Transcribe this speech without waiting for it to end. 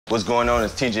What's going on?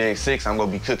 It's Teejayx6. I'm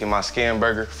gonna be cooking my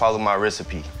Scamburger. Follow my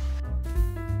recipe.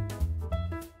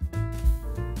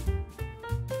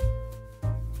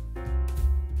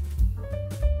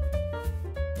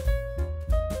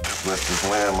 Left this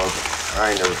lamb open.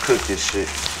 I ain't never cooked this shit,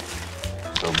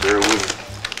 so bear with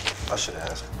me. I should have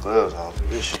had some gloves on for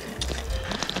this shit.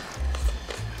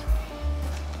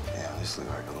 Damn, this look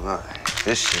like a lot.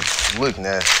 This shit look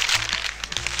nasty.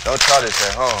 Don't try this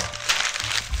at home.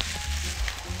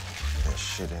 That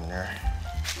shit in there.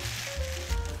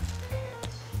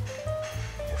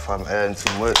 If I'm adding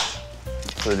too much,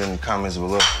 put it in the comments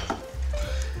below.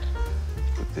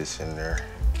 Put this in there.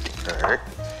 All right.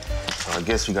 So I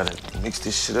guess we gotta mix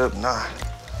this shit up. Nah.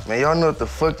 Man, y'all know what the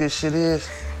fuck this shit is?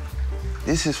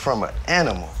 This is from an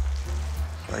animal.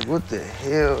 Like, what the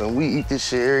hell? And we eat this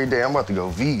shit every day. I'm about to go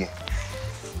vegan.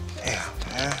 Damn,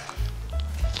 man.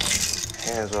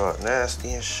 Hands all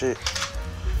nasty and shit.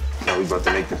 Now we about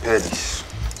to make the patties.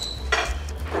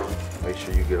 Make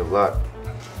sure you get a lot.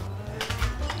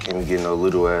 Can't get no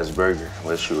little ass burger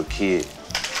unless you a kid.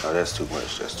 Oh, that's too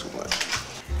much, that's too much.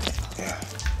 Yeah.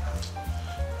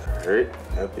 All right,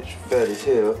 that bitch fat as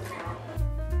hell.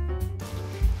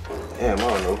 Damn, I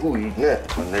don't know who eating that.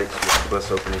 So next, let's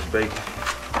bust open this bacon.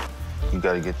 You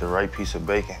gotta get the right piece of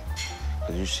bacon.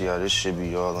 Cause you see how this shit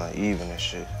be all uneven and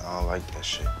shit. I don't like that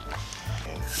shit.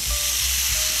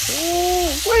 Ooh,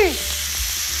 wait.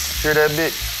 Hear that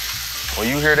bitch? When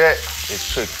you hear that,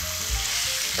 it's cooking.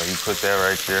 So you put that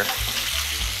right there.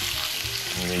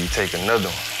 And then you take another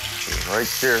one. Put it right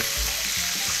there.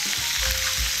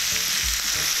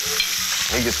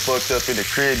 Niggas fucked up in the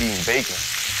crib eating bacon.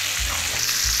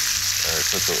 All right,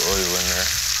 put the oil in there.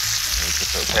 And you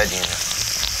put the patty in there.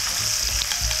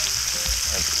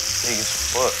 That's big as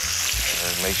fuck.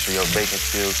 And make sure your bacon's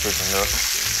still cooking up.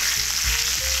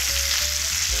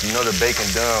 You know the bacon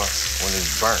done when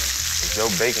it's burnt. If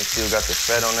your bacon still got the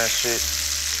fat on that shit,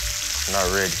 it's not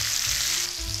ready.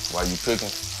 While you cooking,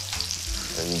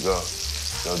 there you go.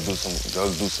 Go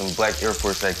do some Black Air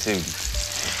Force activities.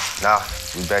 Now,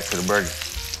 we back to the burger.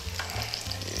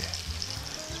 Yeah,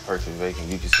 it's perfect bacon.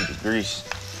 You can see the grease.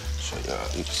 Show y'all,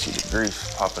 you can see the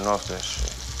grease popping off that shit.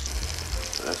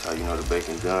 So that's how you know the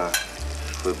bacon done.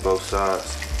 Flip both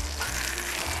sides.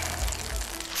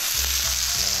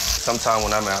 Sometimes when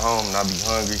I'm at home and I be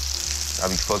hungry, I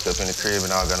be fucked up in the crib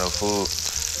and I don't got no food,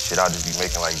 shit, I'll just be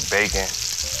making like bacon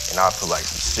and I'll put like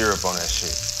syrup on that shit.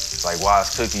 Like while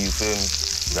it's cooking, you feel me?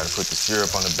 You gotta put the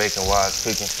syrup on the bacon while it's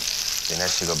cooking, then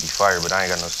that shit gonna be fire, but I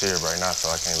ain't got no syrup right now,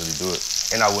 so I can't really do it.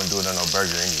 And I wouldn't do it on no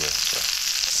burger anyway, so.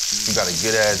 You got a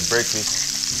good ass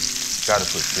breakfast, you gotta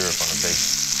put syrup on the bacon.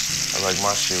 I like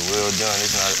my shit well done,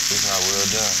 it's not well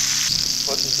done.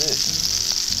 What the fuck is this?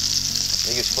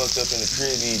 Niggas fucked up in the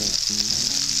crib eating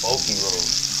bulky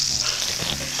rolls.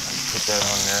 Put that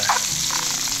on there.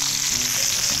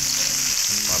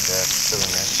 My bad for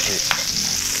spilling that shit.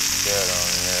 Put that on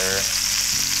there.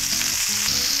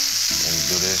 Then we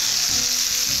do this.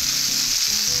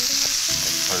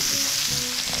 That's perfect.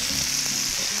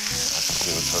 I can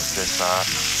give it to this side.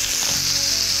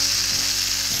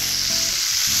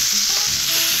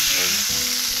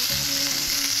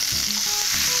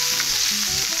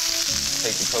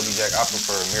 Take the Colby Jack. I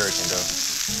prefer American though.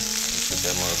 Put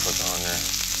that motherfucker on there.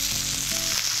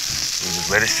 You just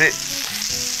let it sit.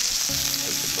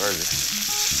 Take the burger.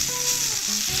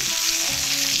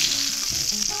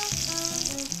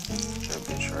 That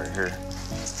bitch right here.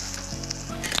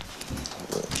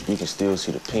 Look, you can still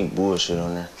see the pink bullshit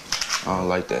on there. I don't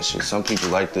like that shit. Some people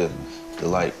like the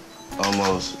like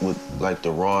almost with like the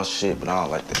raw shit, but I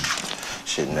don't like that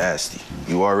shit nasty.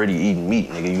 You already eating meat,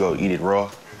 nigga. You go eat it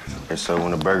raw. And so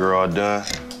when the burger all done,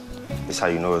 that's how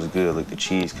you know it's good. Look, the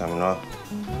cheese coming off,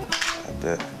 like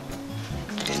that.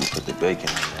 And you put the bacon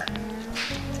in there.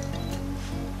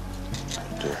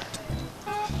 Right there.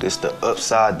 This the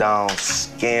upside down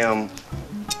scam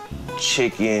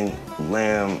chicken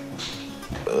lamb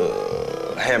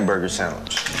hamburger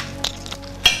sandwich.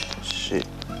 Shit,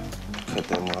 cut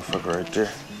that motherfucker right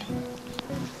there.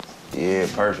 Yeah,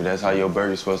 perfect. That's how your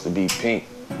burger's supposed to be, pink.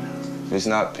 If it's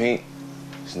not pink,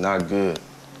 it's not good.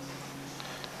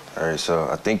 All right, so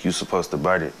I think you're supposed to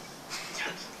bite it.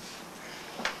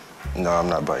 No, I'm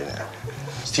not biting it.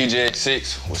 It's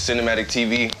Teejayx6 with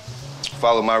CinematicTV.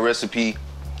 Follow my recipe.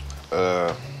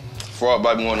 Fraud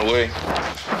Bible on the way.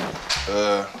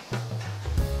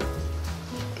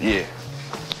 Yeah.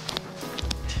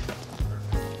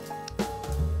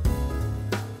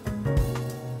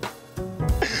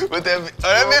 With that, oh,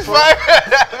 that bitch fire.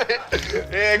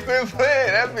 Yeah, quit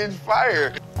playing. That bitch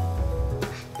fire.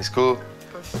 It's cool?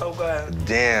 It's so good.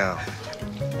 Damn.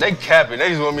 They capping, they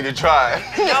just want me to try.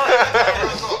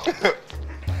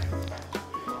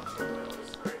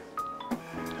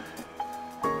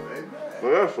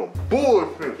 Well, that's some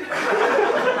bullshit.